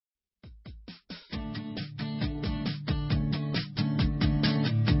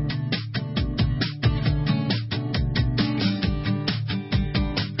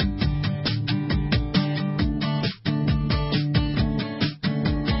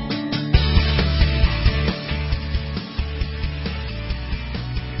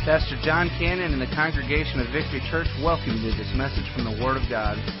John Cannon and the congregation of Victory Church welcome you to this message from the Word of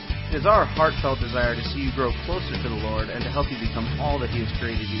God. It is our heartfelt desire to see you grow closer to the Lord and to help you become all that He has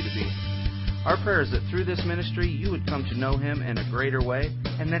created you to be. Our prayer is that through this ministry you would come to know Him in a greater way,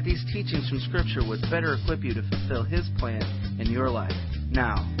 and that these teachings from Scripture would better equip you to fulfill His plan in your life.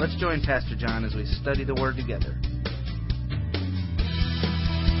 Now, let's join Pastor John as we study the Word together.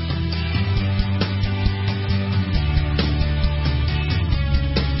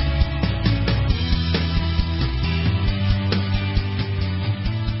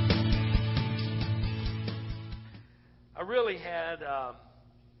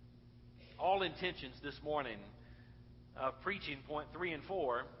 All intentions this morning of preaching point 3 and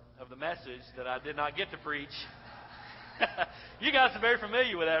 4 of the message that I did not get to preach. You guys are very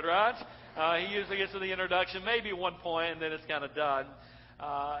familiar with that, right? He usually gets to the introduction, maybe one point, and then it's kind of done.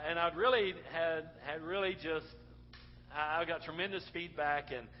 And I got tremendous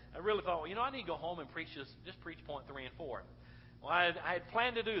feedback, and I really thought, well, I need to go home and just preach point 3 and 4. Well, I had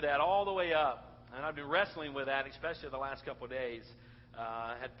planned to do that all the way up, and I've been wrestling with that, especially the last couple of days.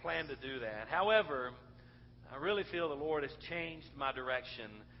 Had planned to do that. However, I really feel the Lord has changed my direction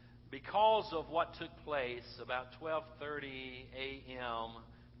because of what took place about 12:30 a.m.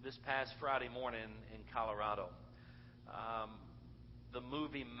 this past Friday morning in Colorado. The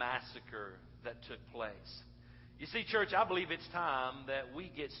movie Massacre that took place. You see, church, I believe it's time that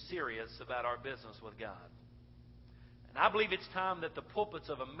we get serious about our business with God. And I believe it's time that the pulpits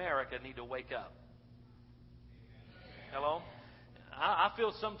of America need to wake up. Hello? I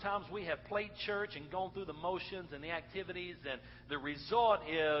feel sometimes we have played church and gone through the motions and the activities, and the result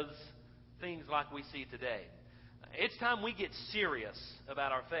is things like we see today. It's time we get serious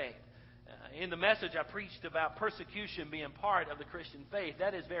about our faith. In the message, I preached about persecution being part of the Christian faith.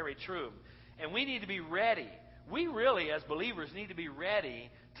 That is very true. And we need to be ready. We really, as believers, need to be ready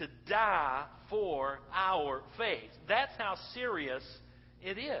to die for our faith. That's how serious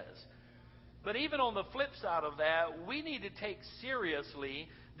it is. But even on the flip side of that, we need to take seriously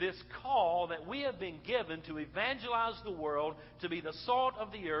this call that we have been given to evangelize the world, to be the salt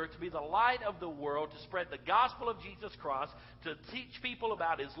of the earth, to be the light of the world, to spread the gospel of Jesus Christ, to teach people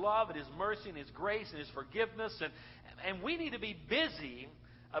about His love and His mercy and His grace and His forgiveness. And we need to be busy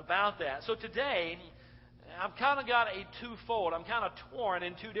about that. So today, I've kind of got a twofold. I'm kind of torn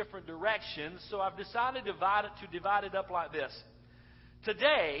in two different directions. So I've decided to divide it up like this.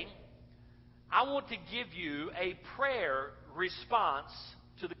 Today, I want to give you a prayer response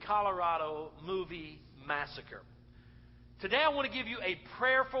to the Colorado movie Massacre. Today I want to give you a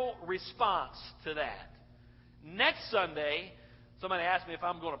prayerful response to that. Next Sunday, somebody asked me if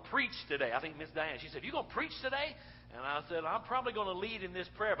I'm going to preach today. I think Miss Diane, she said, "You going to preach today?" And I said, "I'm probably going to lead in this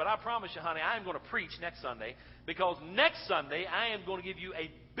prayer, but I promise you, honey, I am going to preach next Sunday, because next Sunday I am going to give you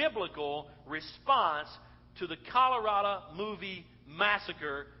a biblical response to the Colorado movie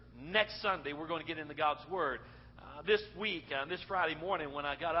Massacre. Next Sunday, we're going to get into God's Word. This week, this Friday morning, when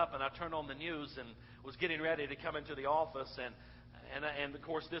I got up and I turned on the news and was getting ready to come into the office, and of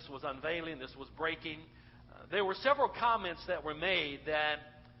course this was unveiling, this was breaking, there were several comments that were made that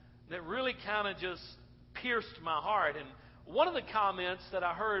really kind of just pierced my heart. And one of the comments that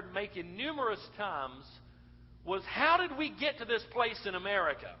I heard making numerous times was, how did we get to this place in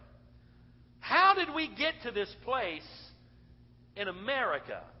America? How did we get to this place in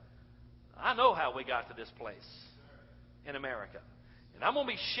America? I know how we got to this place in America. And I'm going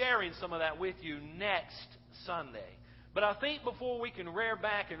to be sharing some of that with you next Sunday. But I think before we can rear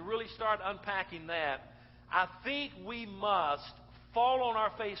back and really start unpacking that, I think we must fall on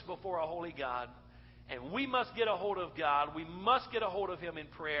our face before a holy God. And we must get a hold of God. We must get a hold of Him in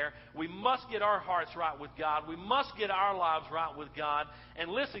prayer. We must get our hearts right with God. We must get our lives right with God.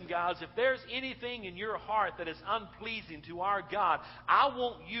 And listen, guys, if there's anything in your heart that is unpleasing to our God, I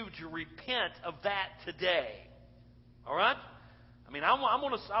want you to repent of that today. All right? I mean,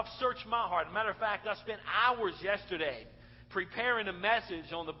 I've searched my heart. As a matter of fact, I spent hours yesterday preparing a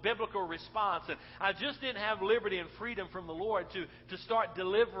message on the biblical response, and I just didn't have liberty and freedom from the Lord to start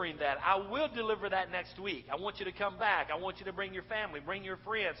delivering that. I will deliver that next week. I want you to come back. I want you to bring your family, bring your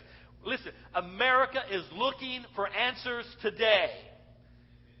friends. Listen, America is looking for answers today.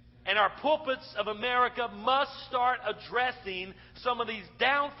 And our pulpits of America must start addressing some of these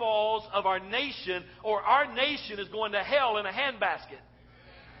downfalls of our nation, or our nation is going to hell in a handbasket.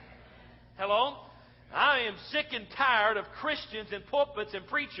 Hello? I am sick and tired of Christians and pulpits and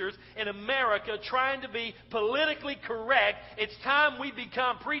preachers in America trying to be politically correct. It's time we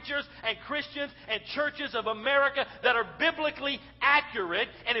become preachers and Christians and churches of America that are biblically accurate.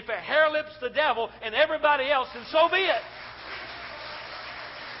 And if a hair lips the devil and everybody else, then so be it.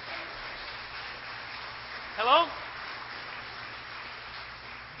 Hello?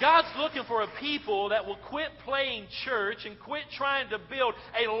 God's looking for a people that will quit playing church and quit trying to build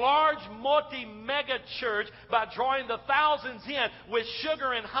a large multi-mega church by drawing the thousands in with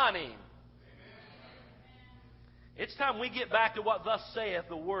sugar and honey. It's time we get back to what thus saith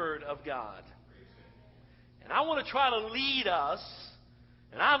the Word of God. And I want to try to lead us,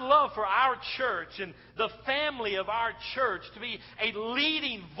 and I'd love for our church and the family of our church to be a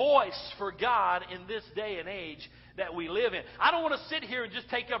leading voice for God in this day and age that we live in. I don't want to sit here and just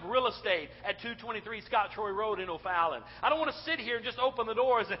take up real estate at 223 Scott Troy Road in O'Fallon. I don't want to sit here and just open the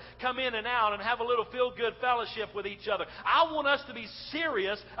doors and come in and out and have a little feel-good fellowship with each other. I want us to be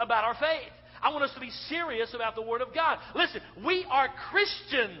serious about our faith. I want us to be serious about the Word of God. Listen, we are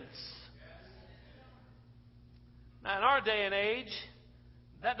Christians. Now, in our day and age,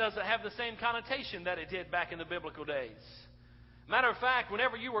 that doesn't have the same connotation that it did back in the biblical days. Matter of fact,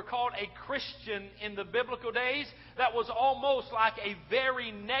 whenever you were called a Christian in the biblical days, that was almost like a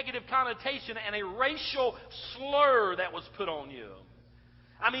very negative connotation and a racial slur that was put on you.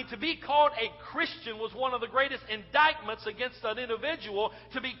 I mean, to be called a Christian was one of the greatest indictments against an individual,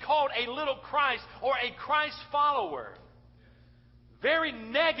 to be called a little Christ or a Christ follower. Very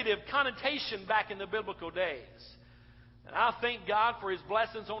negative connotation back in the biblical days. And I thank God for His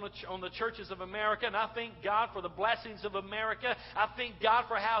blessings on the churches of America. And I thank God for the blessings of America. I thank God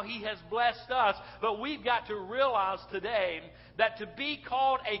for how He has blessed us. But we've got to realize today that to be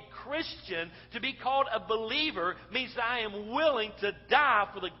called a Christian, to be called a believer, means that I am willing to die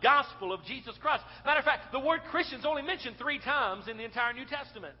for the gospel of Jesus Christ. Matter of fact, the word Christian is only mentioned 3 times in the entire New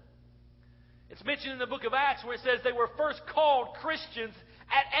Testament. It's mentioned in the book of Acts where it says they were first called Christians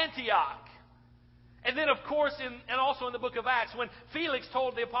at Antioch. And then, of course, and also in the book of Acts, when Felix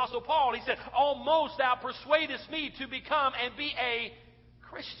told the Apostle Paul, he said, "Almost thou persuadest me to become and be a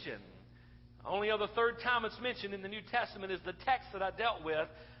Christian." Only other third time it's mentioned in the New Testament is the text that I dealt with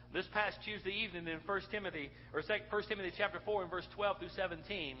this past Tuesday evening in 1 Timothy chapter 4 and verse 12 through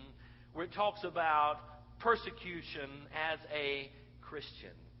 17, where it talks about persecution as a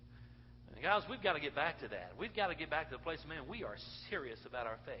Christian. And guys, we've got to get back to that. We've got to get back to the place, man, we are serious about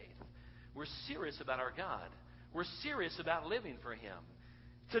our faith. We're serious about our God. We're serious about living for Him.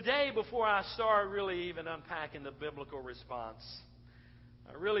 Today, before I start really even unpacking the biblical response,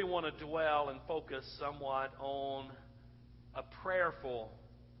 I really want to dwell and focus somewhat on a prayerful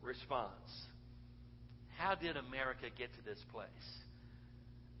response. How did America get to this place?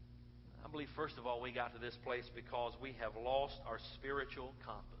 I believe, first of all, we got to this place because we have lost our spiritual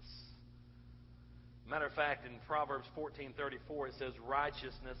compass. Matter of fact, in Proverbs 14:34, it says,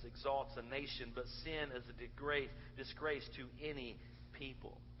 "Righteousness exalts a nation, but sin is a disgrace to any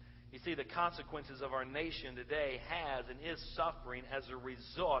people." You see, the consequences of our nation today has and is suffering as a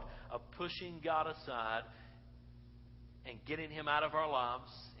result of pushing God aside and getting Him out of our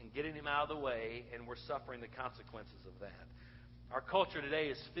lives and getting Him out of the way, and we're suffering the consequences of that. Our culture today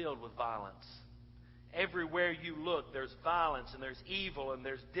is filled with violence. Everywhere you look, there's violence and there's evil and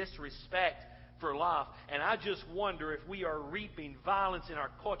there's disrespect for life. And I just wonder if we are reaping violence in our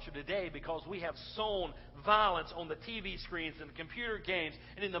culture today because we have sown violence on the TV screens and the computer games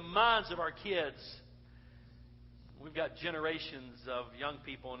and in the minds of our kids. We've got generations of young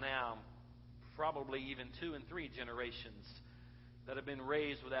people now, probably even 2 and 3 generations, that have been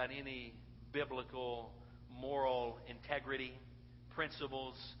raised without any biblical, moral integrity,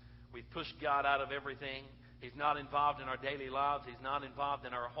 principles. We've pushed God out of everything. He's not involved in our daily lives. He's not involved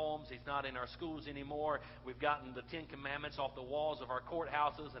in our homes. He's not in our schools anymore. We've gotten the 10 Commandments off the walls of our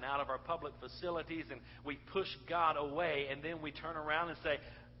courthouses and out of our public facilities, and we push God away, and then we turn around and say,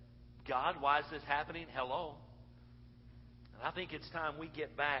 "God, why is this happening? Hello." And I think it's time we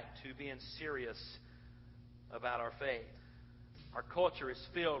get back to being serious about our faith. Our culture is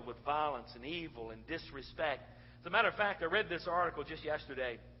filled with violence and evil and disrespect. As a matter of fact, I read this article just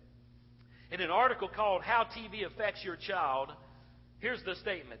yesterday. In an article called "How TV Affects Your Child," here's the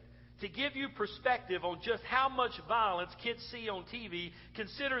statement. To give you perspective on just how much violence kids see on TV,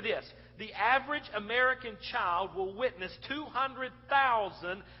 consider this. The average American child will witness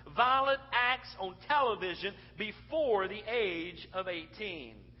 200,000 violent acts on television before the age of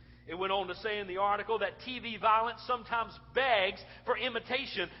 18. It went on to say in the article that TV violence sometimes begs for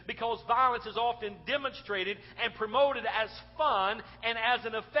imitation because violence is often demonstrated and promoted as fun and as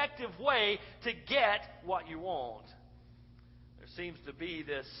an effective way to get what you want. There seems to be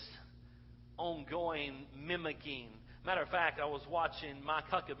this ongoing mimicking. Matter of fact, I was watching Mike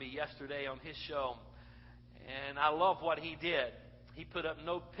Huckabee yesterday on his show, and I love what he did. He put up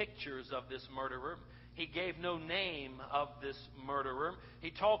no pictures of this murderer. He gave no name of this murderer.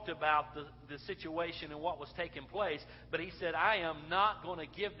 He talked about the situation and what was taking place. But he said, I am not going to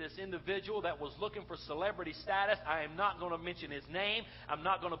give this individual that was looking for celebrity status, I am not going to mention his name. I'm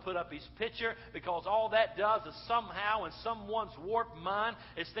not going to put up his picture, because all that does is somehow in someone's warped mind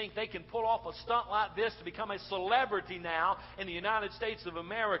is think they can pull off a stunt like this to become a celebrity now in the United States of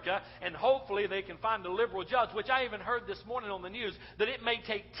America. And hopefully they can find a liberal judge, which I even heard this morning on the news, that it may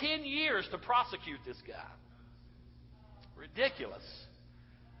take 10 years to prosecute this guy. Ridiculous.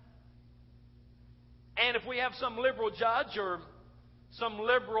 And if we have some liberal judge or some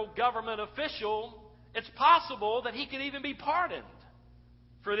liberal government official, it's possible that he could even be pardoned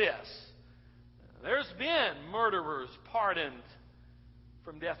for this. There's been murderers pardoned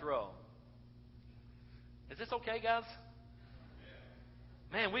from death row. Is this okay, guys?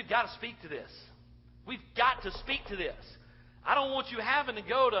 Man, we've got to speak to this. We've got to speak to this. I don't want you having to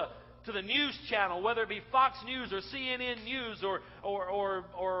go to the news channel, whether it be Fox News or CNN News or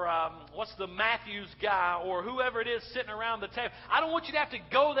what's the Matthews guy or whoever it is sitting around the table. I don't want you to have to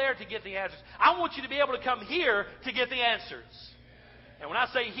go there to get the answers. I want you to be able to come here to get the answers. And when I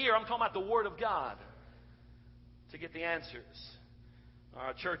say here, I'm talking about the Word of God to get the answers.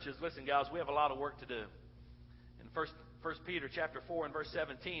 Our churches, listen, guys, we have a lot of work to do. In 1 Peter chapter 4 and verse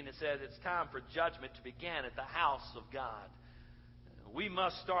 17, it says it's time for judgment to begin at the house of God. We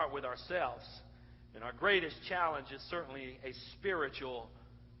must start with ourselves. And our greatest challenge is certainly a spiritual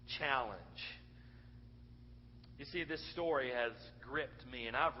challenge. You see, this story has gripped me.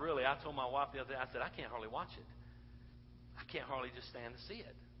 And I told my wife the other day, I said, I can't hardly watch it. I can't hardly just stand to see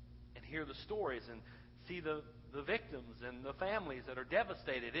it and hear the stories and see the victims and the families that are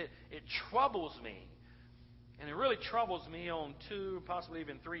devastated. It troubles me. And it really troubles me on two, possibly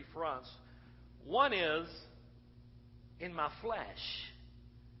even three fronts. One is in my flesh.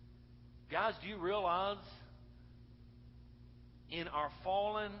 Guys, do you realize in our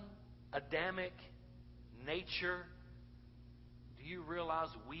fallen Adamic nature, do you realize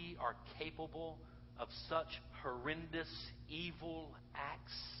we are capable of such horrendous evil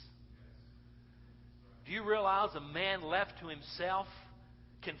acts? Do you realize a man left to himself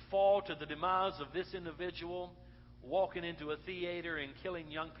can fall to the demise of this individual walking into a theater and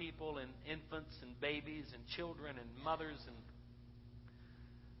killing young people and infants and babies and children and mothers? And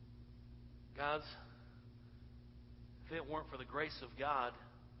guys, if it weren't for the grace of God,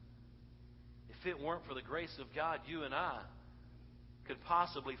 you and I could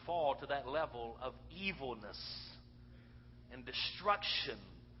possibly fall to that level of evilness and destruction.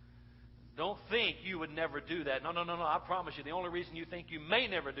 Don't think you would never do that. No. I promise you, the only reason you think you may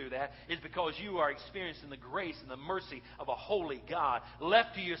never do that is because you are experiencing the grace and the mercy of a holy God.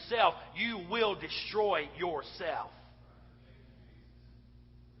 Left to yourself, you will destroy yourself.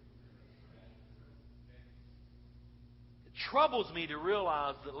 It troubles me to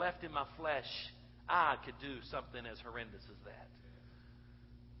realize that left in my flesh, I could do something as horrendous as that.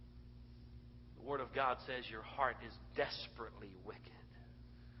 The Word of God says your heart is desperately wicked.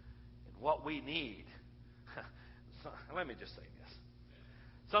 What we need, let me just say this.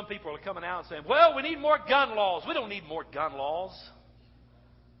 Some people are coming out and saying, well, we need more gun laws. We don't need more gun laws.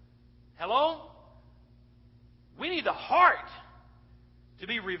 Hello? We need the heart to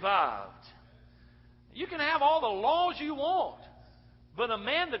be revived. You can have all the laws you want, but a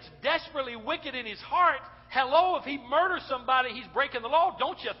man that's desperately wicked in his heart, hello, if he murders somebody, he's breaking the law.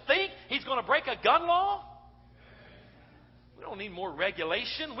 Don't you think he's going to break a gun law? We don't need more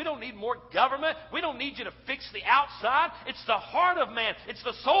regulation. We don't need more government. We don't need you to fix the outside. It's the heart of man. It's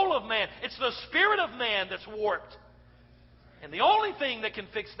the soul of man. It's the spirit of man that's warped. And the only thing that can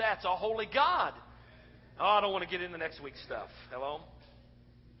fix that's a holy God. Oh, I don't want to get into next week's stuff. Hello?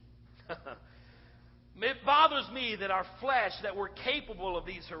 It bothers me that our flesh, that we're capable of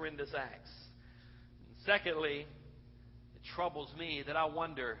these horrendous acts. And secondly, it troubles me that I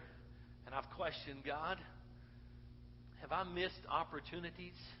wonder, and I've questioned God, have I missed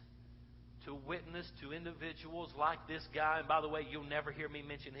opportunities to witness to individuals like this guy? And by the way, you'll never hear me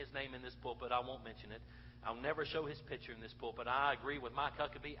mention his name in this pulpit. I won't mention it. I'll never show his picture in this pulpit. I agree with Mike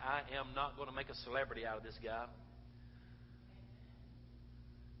Huckabee. I am not going to make a celebrity out of this guy.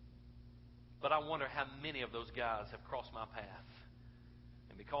 But I wonder how many of those guys have crossed my path.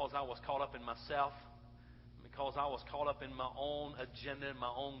 And because I was caught up in myself, because I was caught up in my own agenda and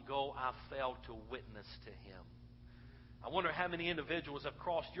my own goal, I failed to witness to him. I wonder how many individuals have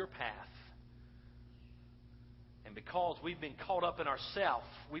crossed your path. And because we've been caught up in ourselves,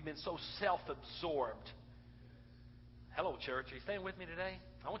 we've been so self-absorbed. Hello, church. Are you staying with me today?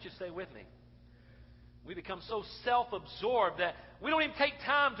 I want you to stay with me. We become so self-absorbed that we don't even take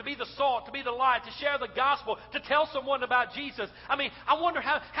time to be the salt, to be the light, to share the gospel, to tell someone about Jesus. I mean, I wonder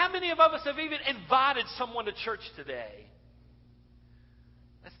how many of us have even invited someone to church today?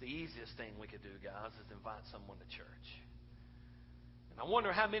 That's the easiest thing we could do, guys, is invite someone to church. And I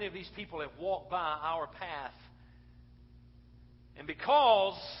wonder how many of these people have walked by our path. And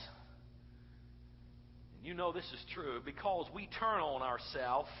because, and you know this is true, because we turn on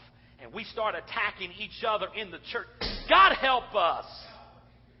ourselves and we start attacking each other in the church, God help us.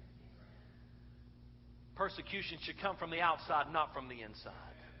 Persecution should come from the outside, not from the inside.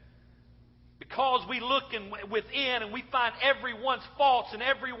 Because we look within and we find everyone's faults and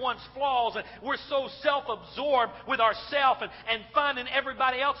everyone's flaws, and we're so self-absorbed with ourselves and finding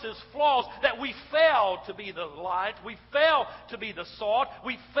everybody else's flaws that we fail to be the light, we fail to be the salt,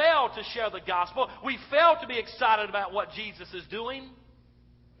 we fail to share the gospel, we fail to be excited about what Jesus is doing.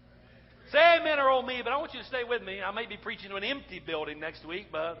 Say amen or oh me, but I want you to stay with me. I may be preaching to an empty building next week,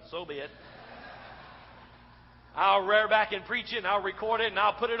 but so be it. I'll rear back and preach it, and I'll record it, and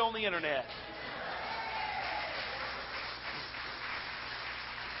I'll put it on the internet.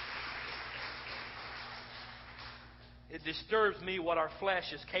 It disturbs me what our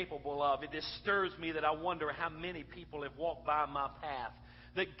flesh is capable of. It disturbs me that I wonder how many people have walked by my path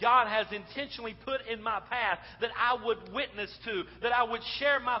that God has intentionally put in my path that I would witness to, that I would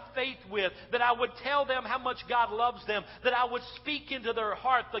share my faith with, that I would tell them how much God loves them, that I would speak into their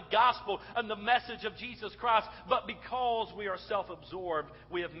heart the gospel and the message of Jesus Christ. But because we are self-absorbed,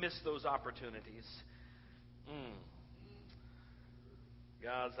 we have missed those opportunities.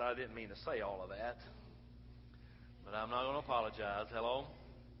 Guys, I didn't mean to say all of that, but I'm not going to apologize. Hello?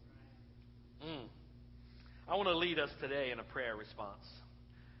 I want to lead us today in a prayer response.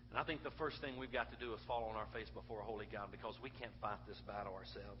 And I think the first thing we've got to do is fall on our face before a holy God, because we can't fight this battle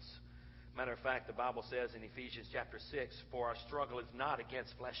ourselves. Matter of fact, the Bible says in Ephesians chapter 6, "For our struggle is not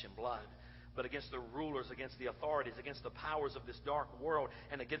against flesh and blood, but against the rulers, against the authorities, against the powers of this dark world,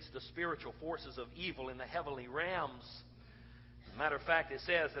 and against the spiritual forces of evil in the heavenly realms." Matter of fact, it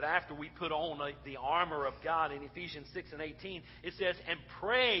says that after we put on the armor of God in Ephesians 6 and 18, it says, "And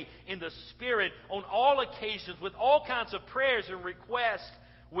pray in the Spirit on all occasions with all kinds of prayers and requests.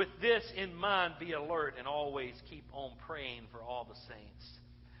 With this in mind, be alert and always keep on praying for all the saints."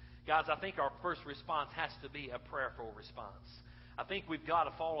 Guys, I think our first response has to be a prayerful response. I think we've got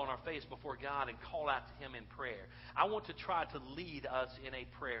to fall on our face before God and call out to Him in prayer. I want to try to lead us in a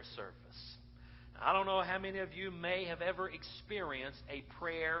prayer service. I don't know how many of you may have ever experienced a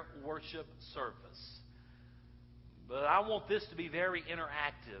prayer worship service, but I want this to be very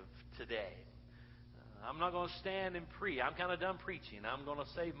interactive today. I'm not going to stand and preach. I'm kind of done preaching. I'm going to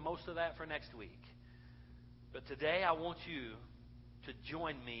save most of that for next week. But today I want you to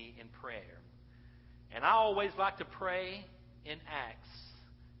join me in prayer. And I always like to pray in Acts,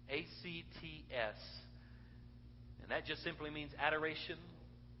 A-C-T-S. And that just simply means adoration,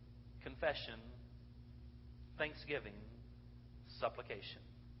 confession, thanksgiving, supplication.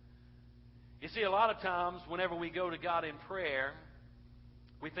 You see, a lot of times whenever we go to God in prayer,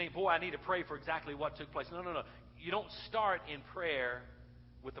 we think, boy, I need to pray for exactly what took place. No. You don't start in prayer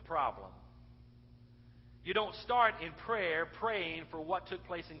with the problem. You don't start in prayer praying for what took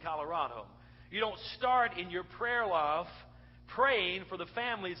place in Colorado. You don't start in your prayer life praying for the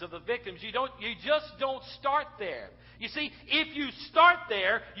families of the victims. You just don't start there. You see, if you start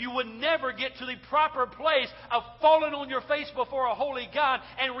there, you would never get to the proper place of falling on your face before a holy God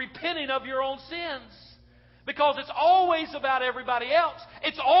and repenting of your own sins. Because it's always about everybody else.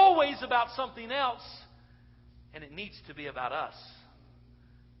 It's always about something else. And it needs to be about us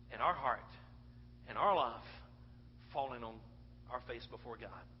and our heart and our life falling on our face before God.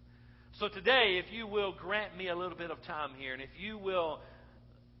 So today, if you will grant me a little bit of time here, and if you will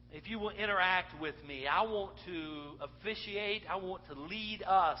interact with me, I want to officiate, I want to lead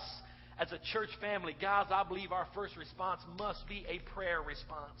us as a church family. Guys, I believe our first response must be a prayer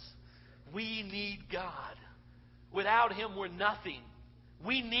response. We need God. Without Him, we're nothing.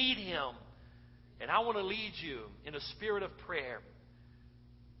 We need Him. And I want to lead you in a spirit of prayer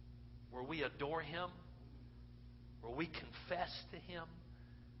where we adore Him, where we confess to Him,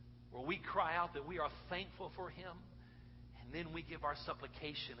 where we cry out that we are thankful for Him, and then we give our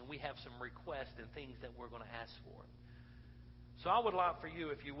supplication and we have some requests and things that we're going to ask for. So I would like for you,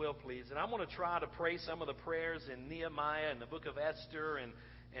 if you will, please, and I'm going to try to pray some of the prayers in Nehemiah and the book of Esther and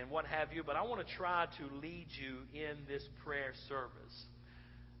what have you, but I want to try to lead you in this prayer service.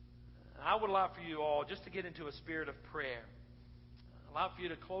 I would like for you all just to get into a spirit of prayer. I'd like for you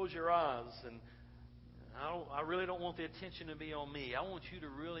to close your eyes, and I really don't want the attention to be on me. I want you to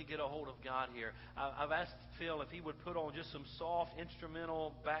really get a hold of God here. I've asked Phil if he would put on just some soft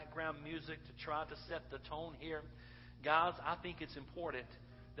instrumental background music to try to set the tone here. Guys, I think it's important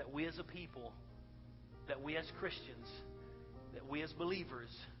that we as a people, that we as Christians, that we as believers,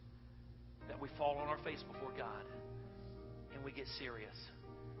 that we fall on our face before God and we get serious.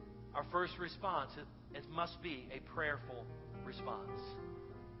 Our first response, it must be a prayerful response.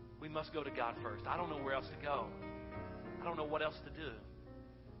 We must go to God first. I don't know where else to go. I don't know what else to do.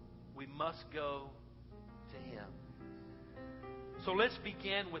 We must go to Him. So let's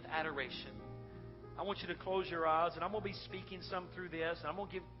begin with adoration. I want you to close your eyes, and I'm going to be speaking some through this. And I'm going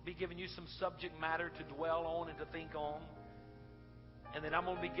to be giving you some subject matter to dwell on and to think on. And then I'm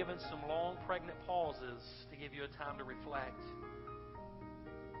going to be giving some long, pregnant pauses to give you a time to reflect.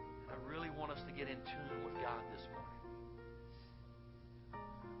 And I really want us to get in tune with God this morning.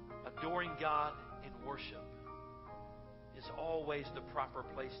 Adoring God in worship is always the proper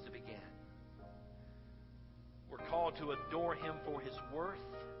place to begin. We're called to adore Him for His worth.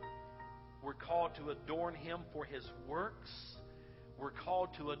 We're called to adorn Him for His works. We're called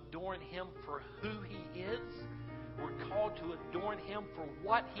to adorn Him for who He is. We're called to adorn Him for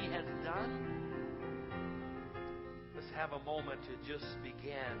what He has done. Let's have a moment to just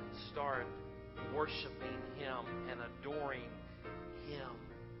begin, start worshiping Him and adoring Him.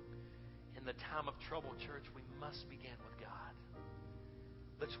 In the time of trouble, church, we must begin with God.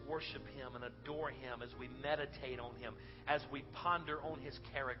 Let's worship Him and adore Him as we meditate on Him, as we ponder on His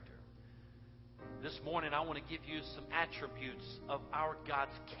character. This morning, I want to give you some attributes of our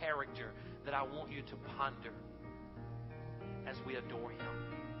God's character that I want you to ponder as we adore Him.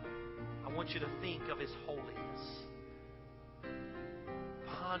 I want you to think of His holiness.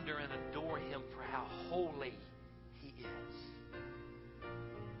 Ponder and adore Him for how holy He is.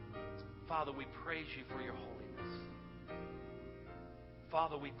 Father, we praise You for Your holiness.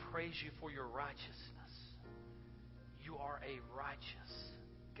 Father, we praise You for Your righteousness. You are a righteous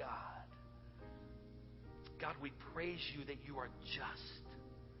God. God, we praise You that You are just.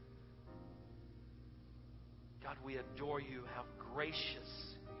 God, we adore You, how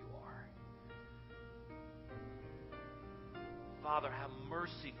gracious You are. Father, how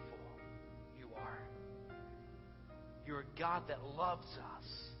merciful You are. You're a God that loves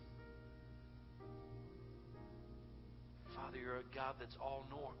us. Father, You're a God that's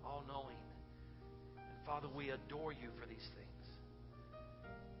all-knowing. And Father, we adore You for these things.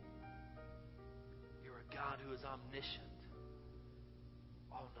 You're a God who is omniscient,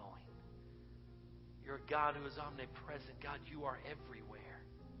 all-knowing. You're a God who is omnipresent. God, You are everywhere.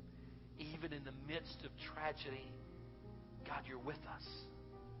 Even in the midst of tragedy, God, You're with us.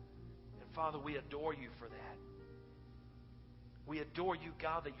 And Father, we adore You for that. We adore You,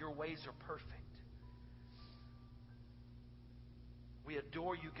 God, that Your ways are perfect. We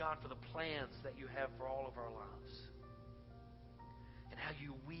adore You, God, for the plans that You have for all of our lives. And how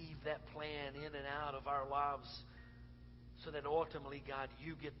You weave that plan in and out of our lives so that ultimately, God,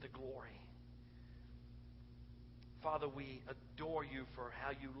 You get the glory. Father, we adore You for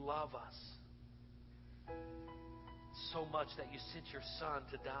how You love us so much that You sent Your Son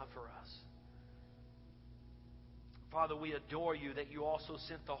to die for us. Father, we adore You that You also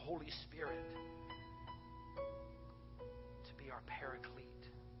sent the Holy Spirit to be our paraclete,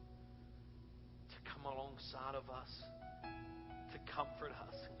 to come alongside of us, to comfort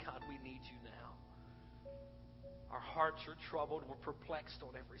us. And God, we need You now. Our hearts are troubled. We're perplexed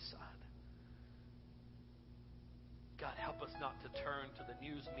on every side. God, help us not to turn to the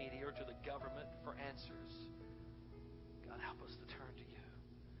news media or to the government for answers. God, help us to turn to You.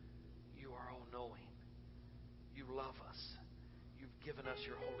 You are all-knowing. You love us. You've given us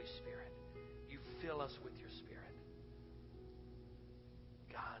Your Holy Spirit. You fill us with Your Spirit.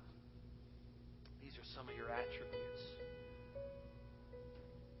 God, these are some of Your attributes.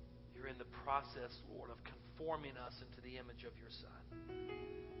 You're in the process, Lord, of conforming us into the image of Your Son.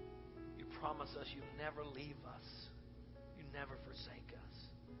 You promise us You never leave us. You never forsake us.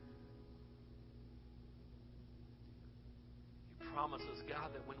 You promise us,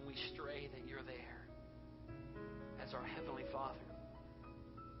 God, that when we stray, that You're there as our Heavenly Father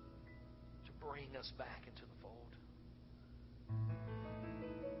to bring us back into the fold.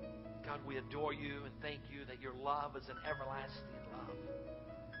 God, we adore You and thank You that Your love is an everlasting love.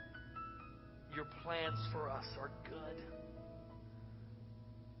 Your plans for us are good.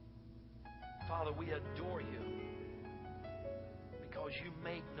 Father, we adore You because You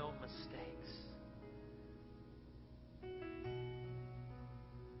make no mistakes.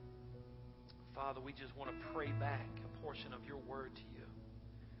 Father, we just want to pray back a portion of Your word to You.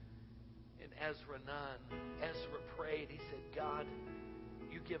 In Ezra 9, Ezra prayed. He said, God,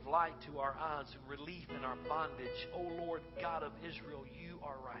 you give light to our eyes and relief in our bondage. O Lord, God of Israel, you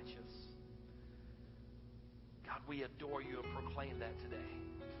are righteous. God, we adore you and proclaim that today.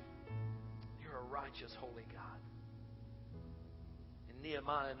 You're a righteous, holy God. In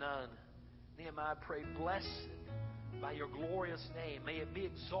Nehemiah 9, Nehemiah prayed, blessed by your glorious name. May it be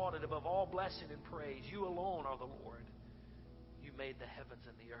exalted above all blessing and praise. You alone are the Lord. You made the heavens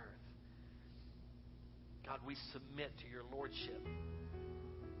and the earth. God, we submit to your lordship.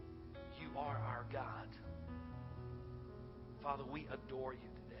 You are our God. Father, we adore you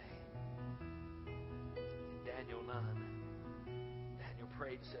today. In Daniel 9, Daniel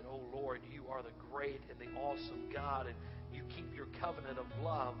prayed and said, oh Lord, you are the great and the awesome God, and you keep your covenant of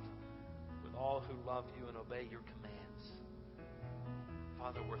love with all who love you and obey your commands.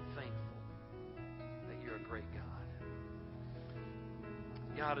 Father, we're thankful that you're a great God.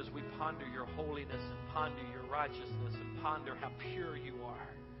 God, as we ponder your holiness and ponder your righteousness and ponder how pure you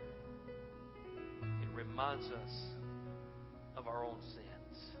are, it reminds us of our own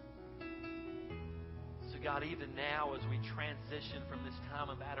sins. So God, even now as we transition from this time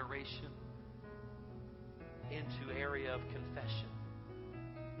of adoration into area of confession,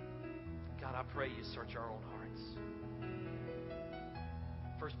 God, I pray you search our own hearts.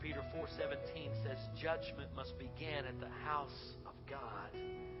 1 Peter 4:17 says, judgment must begin at the house of God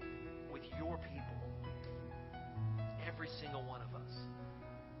with your people. Every single one of us.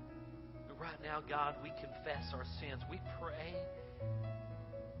 But right now, God, we confess our sins. We pray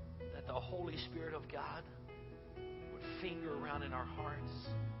that the Holy Spirit of God would finger around in our hearts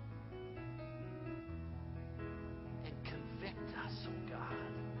and convict us, oh God,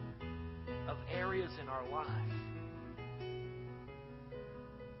 of areas in our life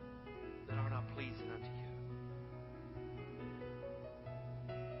that are not pleasing unto you.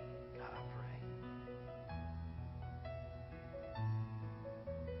 God, I pray.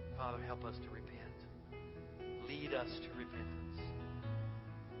 Father, help us to repent. Lead us to repentance.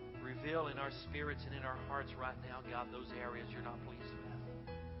 Reveal in our spirits and in our hearts right now, God, those areas you're not pleased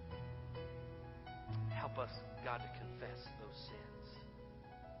with. Help us, God, to confess those sins.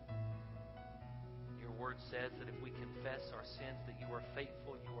 Your word says that if we confess our sins, that you are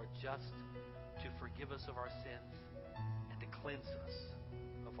faithful, you are just to forgive us of our sins and to cleanse us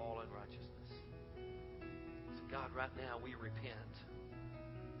of all unrighteousness. So God, right now we repent.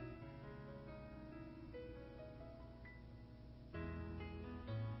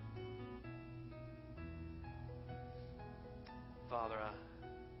 Father,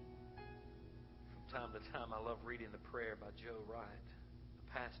 from time to time I love reading the prayer by Joe Wright, a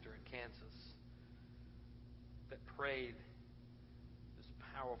pastor in Kansas, that prayed this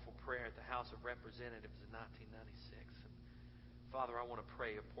powerful prayer at the House of Representatives in 1996. And Father, I want to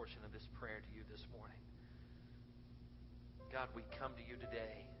pray a portion of this prayer to you this morning. God, we come to you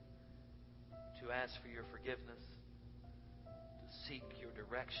today to ask for your forgiveness, to seek your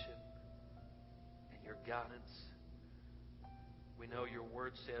direction and your guidance. We know your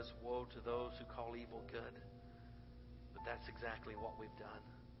word says, woe to those who call evil good. But that's exactly what we've done.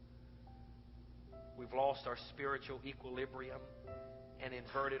 We've lost our spiritual equilibrium and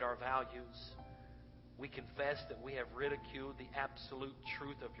inverted our values. We confess that we have ridiculed the absolute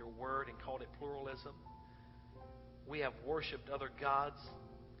truth of your word and called it pluralism. We have worshipped other gods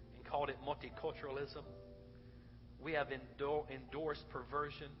and called it multiculturalism. We have endorsed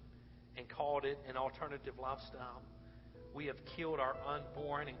perversion and called it an alternative lifestyle. We have killed our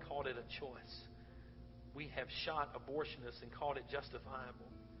unborn and called it a choice. We have shot abortionists and called it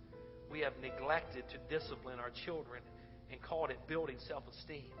justifiable. We have neglected to discipline our children and called it building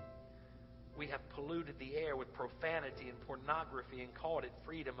self-esteem. We have polluted the air with profanity and pornography and called it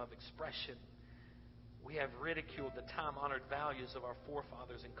freedom of expression. We have ridiculed the time-honored values of our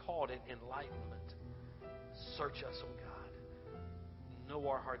forefathers and called it enlightenment. Search us, oh God. Know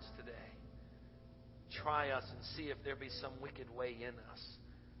our hearts today. Try us and see if there be some wicked way in us.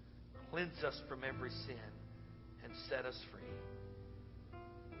 Cleanse us from every sin and set us free.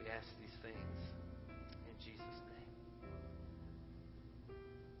 We ask these things in Jesus' name.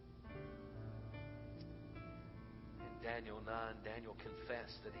 In Daniel 9, Daniel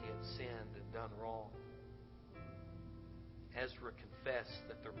confessed that he had sinned and done wrong. Ezra confessed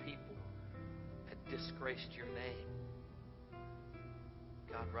that their people had disgraced your name.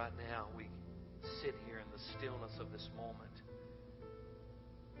 God, right now we sit here in the stillness of this moment.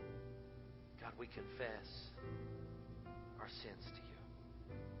 God, we confess our sins to you.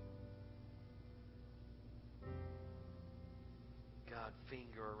 God,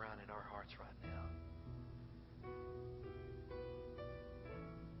 finger around in our hearts right now.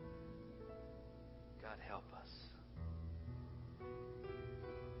 God, help us.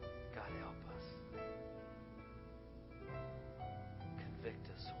 God, help us. Convict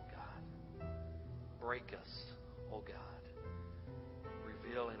us, oh God. Break us, oh God.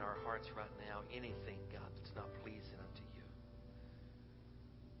 Reveal in our hearts right now anything, God, that's not pleasing unto you.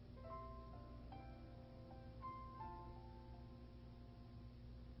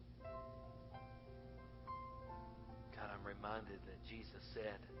 God, I'm reminded that Jesus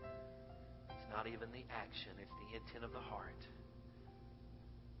said, it's not even the action, it's the intent of the heart.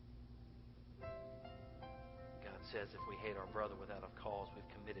 God says if we hate our brother without a cause, we've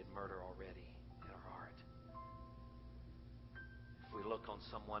committed murder already in our heart. If we look on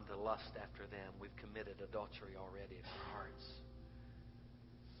someone to lust after them, we've committed adultery already in our hearts.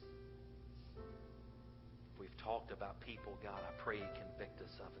 If we've talked about people, God, I pray you convict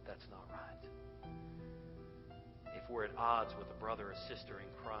us of it. That's not right. If we're at odds with a brother or sister in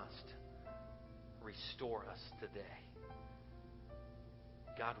Christ, restore us today.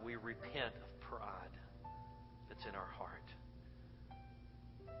 God, we repent of pride that's in our heart.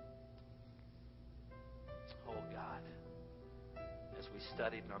 Oh God, as we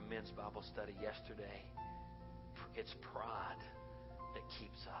studied in our men's Bible study yesterday, it's pride that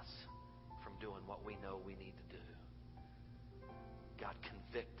keeps us from doing what we know we need to do. God,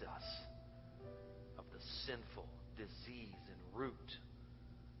 convict us of the sinful disease and root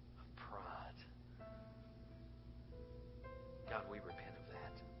of pride. God, we repent of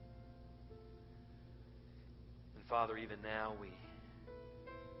that. And Father, even now we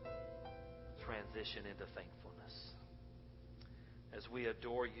transition into thankfulness. As we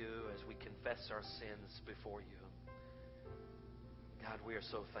adore you, as we confess our sins before you, God, we are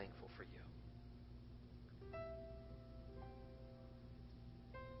so thankful for you.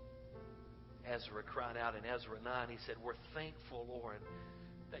 Ezra cried out in Ezra 9, he said, we're thankful, Lord,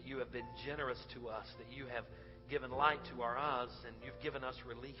 that you have been generous to us, that you have given light to our eyes, and you've given us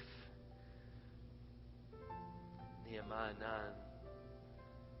relief. Nehemiah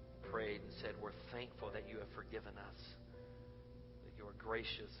 9 prayed and said, we're thankful that you have forgiven us, that you are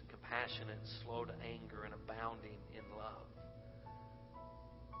gracious and compassionate and slow to anger and abounding in love.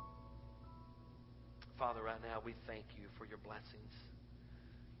 Father, right now we thank you for your blessings.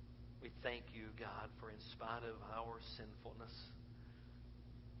 We thank you, God, for in spite of our sinfulness,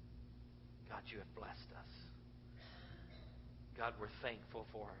 God, you have blessed us. God, we're thankful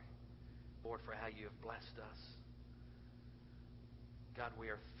for, Lord, for how you have blessed us. God, we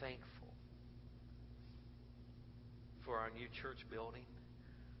are thankful for our new church building.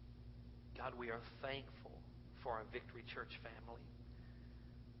 God, we are thankful for our Victory Church family.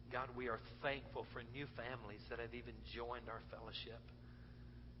 God, we are thankful for new families that have even joined our fellowship.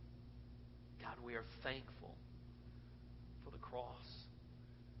 God, we are thankful for the cross.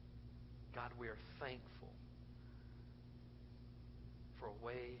 God, we are thankful for a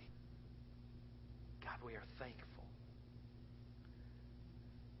way. God, we are thankful.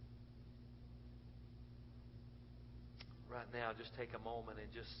 Right now, just take a moment and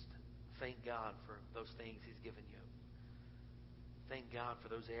just thank God for those things He's given you. Thank God for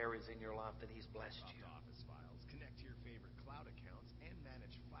those areas in your life that He's blessed you. Office files, connect to your favorite cloud accounts, and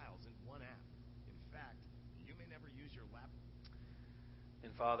manage files in one app. In fact, you may never use your laptop.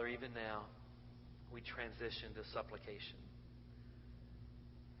 And Father, even now, we transition to supplication.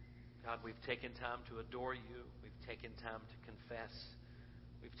 God, we've taken time to adore you. We've taken time to confess.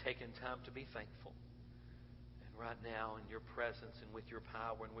 We've taken time to be thankful. And right now, in your presence and with your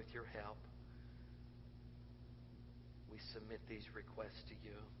power and with your help, we submit these requests to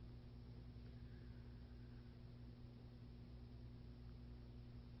you.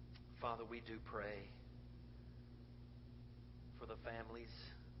 Father, we do pray for the families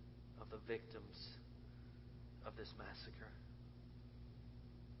of the victims of this massacre.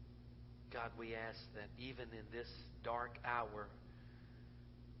 God, we ask that even in this dark hour,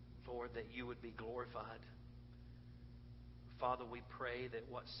 Lord, that you would be glorified. Father, we pray that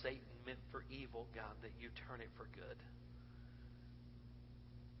what Satan meant for evil, God, that you turn it for good.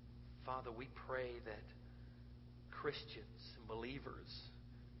 Father, we pray that Christians and believers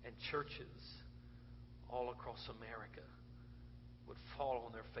and churches all across America would fall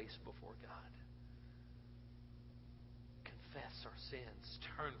on their face before God. Confess our sins,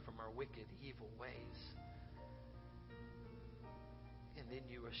 turn from our wicked, evil ways. And then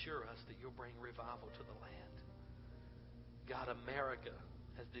you assure us that you'll bring revival to the land. God, America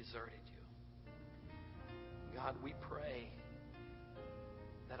has deserted you. God, we pray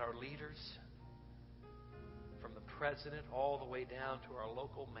that our leaders, from the president all the way down to our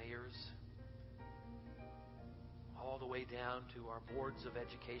local mayors, all the way down to our boards of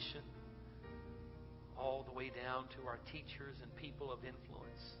education, all the way down to our teachers and people of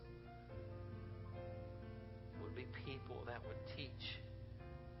influence, would be people that would teach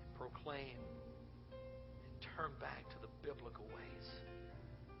and proclaim and turn back to the biblical ways,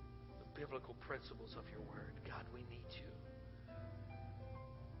 the biblical principles of your word. God, we need you.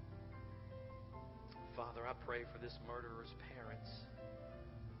 Father, I pray for this murderer's parents.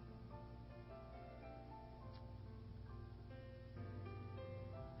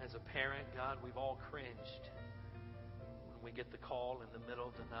 As a parent, God, we've all cringed when we get the call in the middle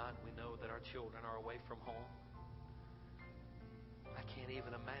of the night. We know that our children are away from home. I can't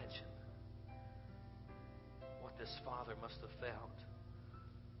even imagine what this father must have felt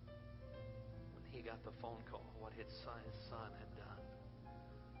when he got the phone call, what his son had done.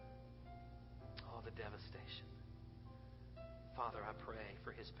 Oh, the devastation. Father, I pray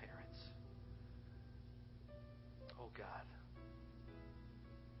for his parents. Oh, God.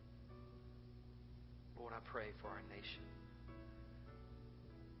 Lord, I pray for our nation.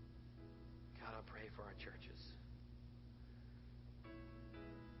 God, I pray for our churches.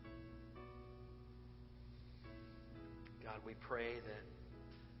 God, we pray that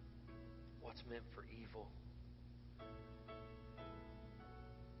what's meant for evil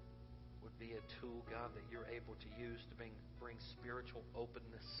would be a tool, God, that you're able to use to bring spiritual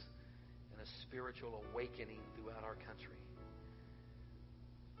openness and a spiritual awakening throughout our country.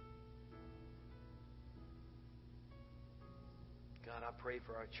 God, I pray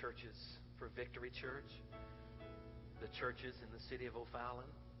for our churches, for Victory Church, the churches in the city of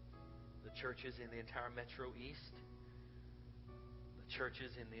O'Fallon, the churches in the entire Metro East, the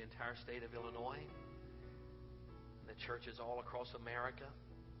churches in the entire state of Illinois, and the churches all across America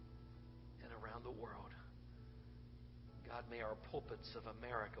and around the world. God, may our pulpits of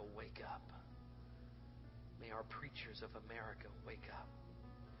America wake up. May our preachers of America wake up.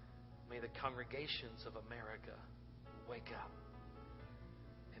 May the congregations of America wake up.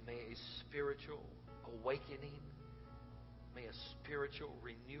 And may a spiritual awakening, may a spiritual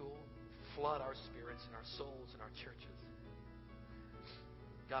renewal flood our spirits and our souls and our churches.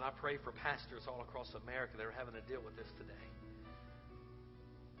 God, I pray for pastors all across America that are having to deal with this today.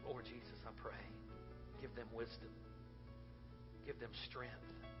 Lord Jesus, I pray. Give them wisdom. Give them strength.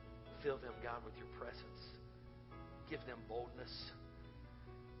 Fill them, God, with your presence. Give them boldness.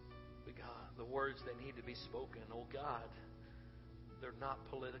 God, the words that need to be spoken, oh God, they're not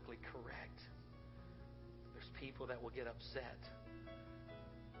politically correct. There's people that will get upset.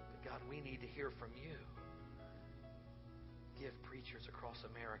 But God, we need to hear from you. Give preachers across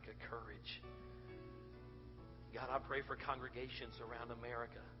America courage. God, I pray for congregations around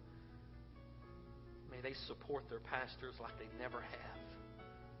America. May they support their pastors like they never have.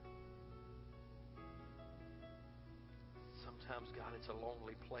 Sometimes, God, it's a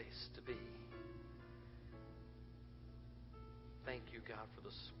lonely place to be. Thank you, God, for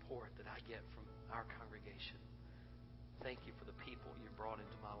the support that I get from our congregation. Thank you for the people you brought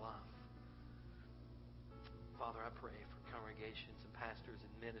into my life. Father, I pray for congregations and pastors and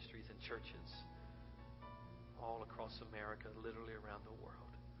ministries and churches all across America, literally around the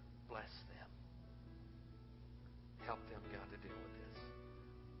world. Bless them. Help them, God, to deal with this.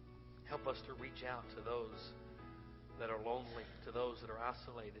 Help us to reach out to those that are lonely, to those that are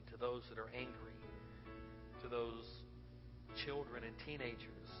isolated, to those that are angry, to those children and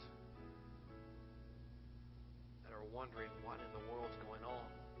teenagers that are wondering what in the world's going on.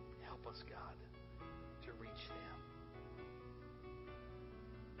 Help us, God, to reach them.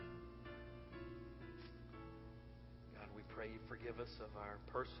 God, we pray you forgive us of our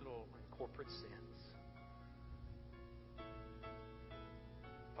personal and corporate sins.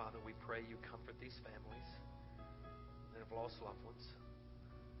 Father, we pray you comfort these families that have lost loved ones.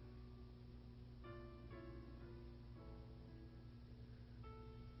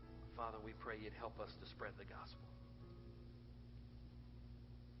 Father, we pray you'd help us to spread the gospel.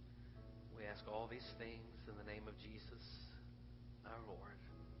 We ask all these things in the name of Jesus, our Lord.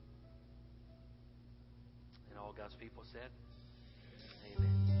 And all God's people said,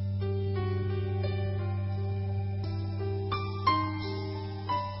 amen.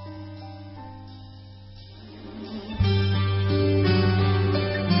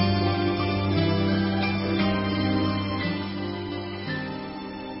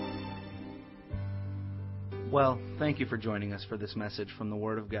 Well, thank you for joining us for this message from the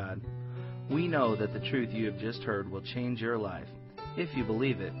Word of God. We know that the truth you have just heard will change your life if you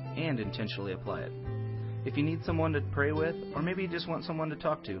believe it and intentionally apply it. If you need someone to pray with, or maybe you just want someone to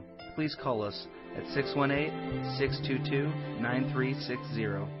talk to, please call us at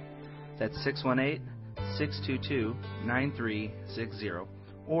 618-622-9360. That's 618-622-9360.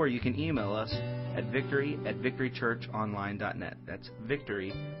 Or you can email us at victory@victorychurchonline.net. That's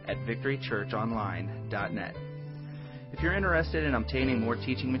victory@victorychurchonline.net. If you're interested in obtaining more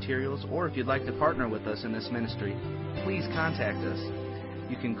teaching materials, or if you'd like to partner with us in this ministry, please contact us.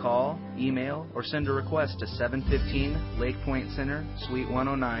 You can call, email, or send a request to 715 Lake Point Center, Suite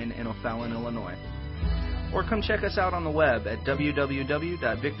 109 in O'Fallon, Illinois. Or come check us out on the web at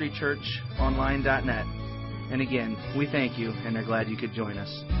www.victorychurchonline.net. And again, we thank you and are glad you could join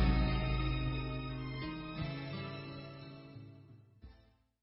us.